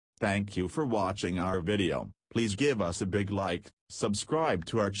Thank you for watching our video. Please give us a big like, subscribe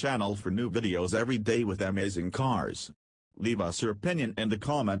to our channel for new videos every day with amazing cars. Leave us your opinion in the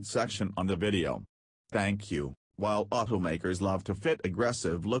comment section on the video. Thank you. While automakers love to fit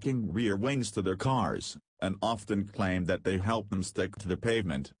aggressive-looking rear wings to their cars, and often claim that they help them stick to the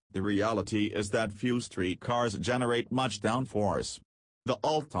pavement, the reality is that few street cars generate much downforce. The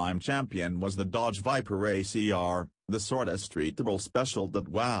all-time champion was the Dodge Viper ACR, the sorta-streetable special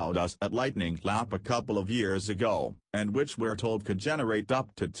that wowed us at lightning lap a couple of years ago, and which we're told could generate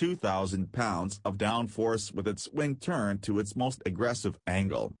up to 2,000 pounds of downforce with its wing turned to its most aggressive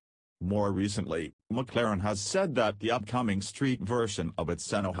angle. More recently, McLaren has said that the upcoming street version of its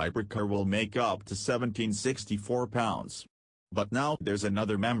Senna hypercar will make up to 1,764 pounds. But now there's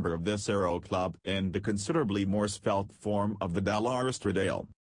another member of this aero club in the considerably more svelte form of the Dallara Stradale.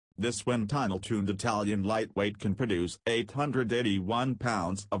 This wind-tunnel-tuned Italian lightweight can produce 881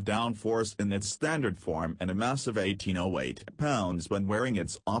 pounds of downforce in its standard form and a massive 1,808 pounds when wearing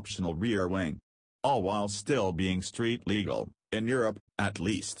its optional rear wing. All while still being street legal, in Europe, at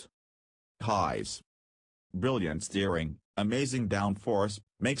least. Highs. Brilliant steering, amazing downforce,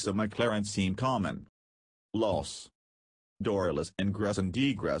 makes a McLaren seem common. Loss. Doorless ingress and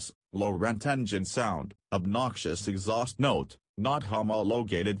egress, low-rent engine sound, obnoxious exhaust note, not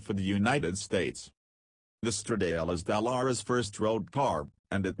homologated for the United States. The Stradale is Dallara's first road car,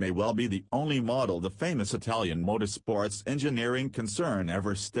 and it may well be the only model the famous Italian motorsports engineering concern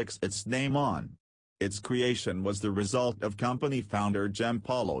ever sticks its name on. Its creation was the result of company founder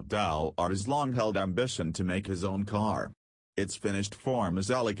Giampaolo Dallara's long-held ambition to make his own car. Its finished form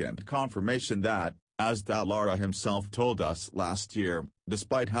is elegant confirmation that, as Dallara himself told us last year,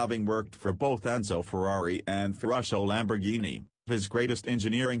 despite having worked for both Enzo Ferrari and Ferruccio Lamborghini, his greatest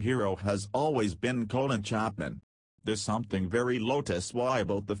engineering hero has always been Colin Chapman. There's something very Lotus-y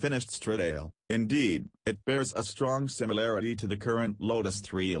about the finished Stradale. Indeed, it bears a strong similarity to the current Lotus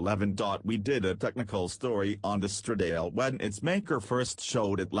 311. We did a technical story on the Stradale when its maker first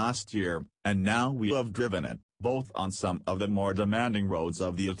showed it last year, and now we have driven it, both on some of the more demanding roads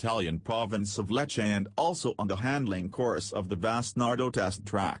of the Italian province of Lecce and also on the handling course of the vast Nardo test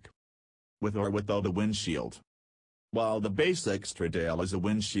track. With or without the windshield. While the basic Stradale is a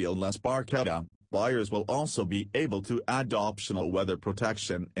windshieldless barchetta, buyers will also be able to add optional weather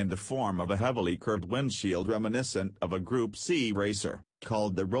protection in the form of a heavily curved windshield reminiscent of a Group C racer,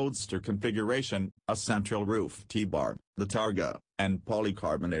 called the Roadster configuration, a central roof T-bar, the Targa, and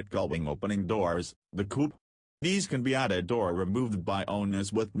polycarbonate gullwing opening doors, the coupe. These can be added or removed by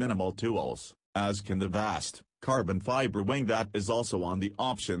owners with minimal tools, as can the vast, carbon fiber wing that is also on the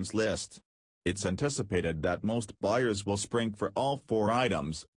options list. It's anticipated that most buyers will spring for all four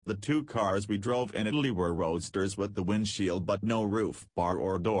items. The two cars we drove in Italy were roadsters with the windshield but no roof bar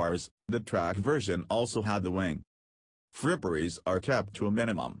or doors. The track version also had the wing. Fripperies are kept to a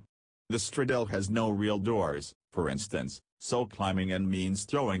minimum. The Stradale has no real doors, for instance, so climbing in means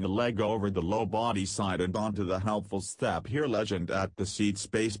throwing a leg over the low body side and onto the helpful step here legend at the seat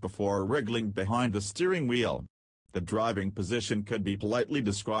space before wriggling behind the steering wheel. The driving position could be politely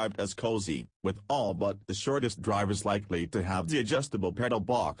described as cozy, with all but the shortest drivers likely to have the adjustable pedal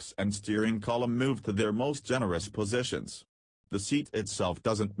box and steering column moved to their most generous positions. The seat itself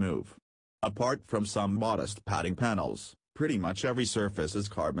doesn't move. Apart from some modest padding panels, pretty much every surface is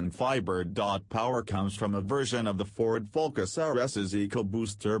carbon fiber. Power comes from a version of the Ford Focus RS's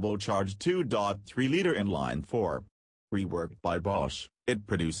EcoBoost turbocharged 2.3-liter inline-4. Reworked by Bosch, it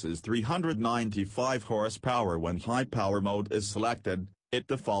produces 395 horsepower when high power mode is selected. It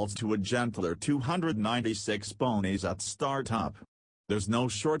defaults to a gentler 296 ponies at startup. There's no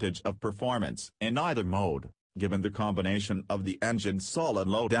shortage of performance in either mode, given the combination of the engine's solid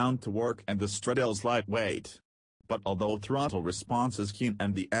low-down torque and the Stradale's lightweight. But although throttle response is keen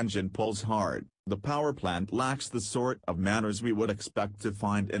and the engine pulls hard, the power plant lacks the sort of manners we would expect to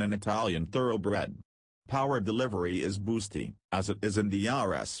find in an Italian thoroughbred. Power delivery is boosty, as it is in the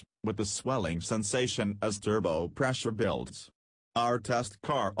RS, with the swelling sensation as turbo pressure builds. Our test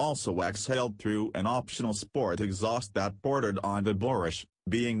car also exhaled through an optional sport exhaust that bordered on the boorish,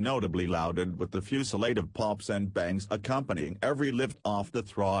 being notably lauded with the fusillade of pops and bangs accompanying every lift off the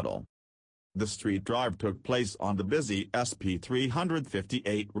throttle. The street drive took place on the busy SP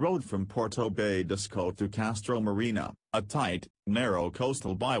 358 road from Porto Badisco to Castro Marina, a tight, narrow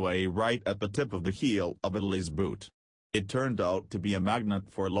coastal byway right at the tip of the heel of Italy's boot. It turned out to be a magnet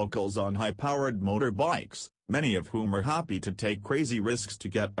for locals on high-powered motorbikes, many of whom are happy to take crazy risks to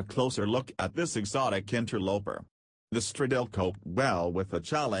get a closer look at this exotic interloper. The Stradale coped well with the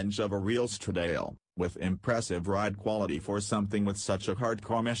challenge of a real Stradale, with impressive ride quality for something with such a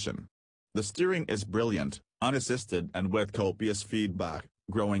hardcore mission. The steering is brilliant, unassisted and with copious feedback,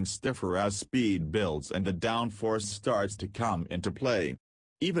 growing stiffer as speed builds and the downforce starts to come into play.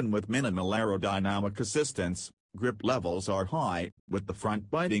 Even with minimal aerodynamic assistance, grip levels are high, with the front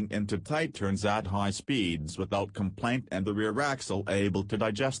biting into tight turns at high speeds without complaint and the rear axle able to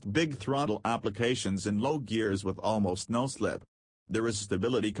digest big throttle applications in low gears with almost no slip. There is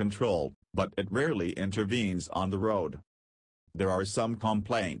stability control, but it rarely intervenes on the road. There are some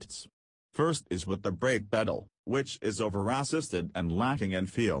complaints. First is with the brake pedal, which is over-assisted and lacking in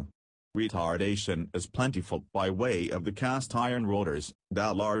feel. Retardation is plentiful by way of the cast iron rotors.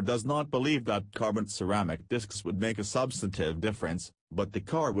 Dallara does not believe that carbon ceramic discs would make a substantive difference, but the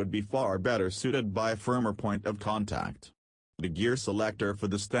car would be far better suited by a firmer point of contact. The gear selector for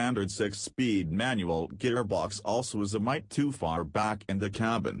the standard 6-speed manual gearbox also is a mite too far back in the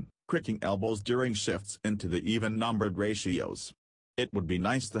cabin, cricking elbows during shifts into the even-numbered ratios. It would be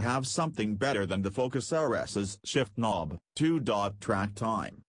nice to have something better than the Focus RS's shift knob, 2-track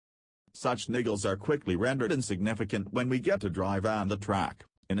time. Such niggles are quickly rendered insignificant when we get to drive on the track,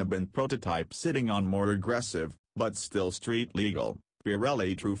 in a bin prototype sitting on more aggressive, but still street-legal,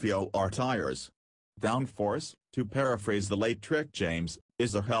 Pirelli Trofeo R tires. Downforce, to paraphrase the late Trick James,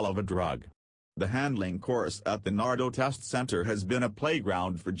 is a hell of a drug. The handling course at the Nardo Test Center has been a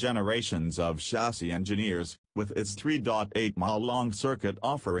playground for generations of chassis engineers, with its 3.8-mile-long circuit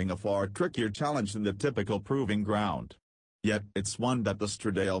offering a far trickier challenge than the typical proving ground. Yet it's one that the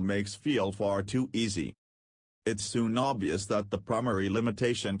Stradale makes feel far too easy. It's soon obvious that the primary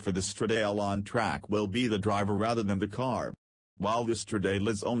limitation for the Stradale on track will be the driver rather than the car. While the Stradale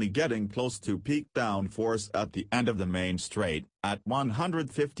is only getting close to peak downforce at the end of the main straight, at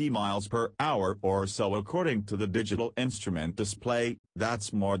 150 miles per hour or so according to the digital instrument display,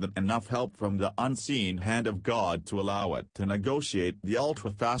 that's more than enough help from the unseen hand of God to allow it to negotiate the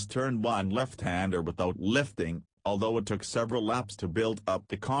ultra-fast turn 1 left-hander without lifting, although it took several laps to build up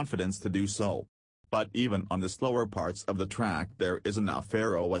the confidence to do so. But even on the slower parts of the track there is enough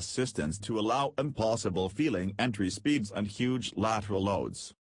aero assistance to allow impossible-feeling entry speeds and huge lateral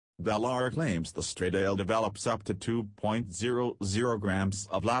loads. Dallara claims the Stradale develops up to 2.00 grams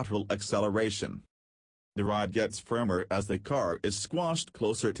of lateral acceleration. The ride gets firmer as the car is squashed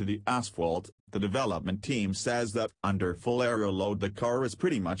closer to the asphalt. The development team says that under full aero load the car is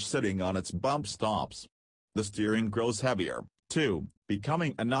pretty much sitting on its bump stops. The steering grows heavier, too,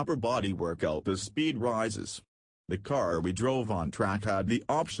 becoming an upper body workout as speed rises. The car we drove on track had the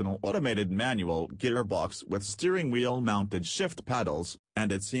optional automated manual gearbox with steering wheel mounted shift paddles,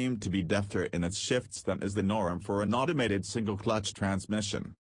 and it seemed to be defter in its shifts than is the norm for an automated single clutch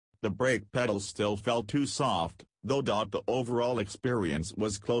transmission. The brake pedals still felt too soft, though the overall experience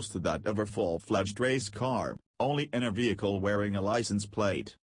was close to that of a full-fledged race car, only in a vehicle wearing a license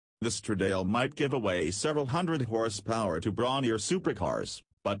plate. The Stradale might give away several hundred horsepower to brawnier supercars,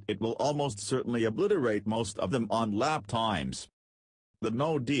 but it will almost certainly obliterate most of them on lap times. The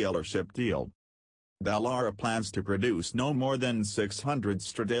no dealership deal. Dallara plans to produce no more than 600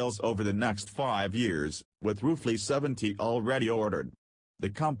 Stradales over the next 5 years, with roughly 70 already ordered.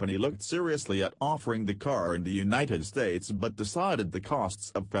 The company looked seriously at offering the car in the United States but decided the costs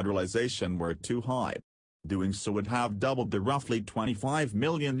of federalization were too high. Doing so would have doubled the roughly €25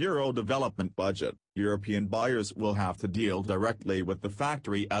 million development budget. European buyers will have to deal directly with the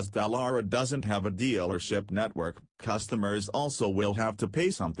factory as Dallara doesn't have a dealership network. Customers also will have to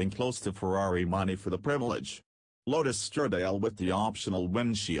pay something close to Ferrari money for the privilege. Lotus Stradale with the optional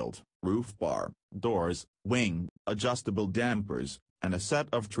windshield, roof bar, doors, wing, adjustable dampers, and a set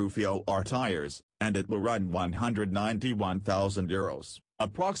of Trofeo R tires, and it will run €191,000.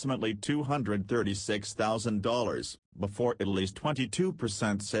 Approximately $236,000, before Italy's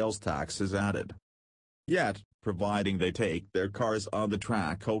 22% sales tax is added. Yet, providing they take their cars on the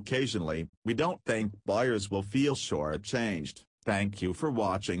track occasionally, we don't think buyers will feel short-changed. Thank you for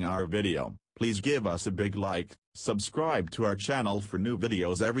watching our video. Please give us a big like, subscribe to our channel for new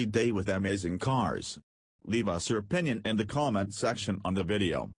videos every day with amazing cars. Leave us your opinion in the comment section on the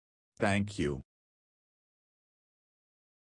video. Thank you.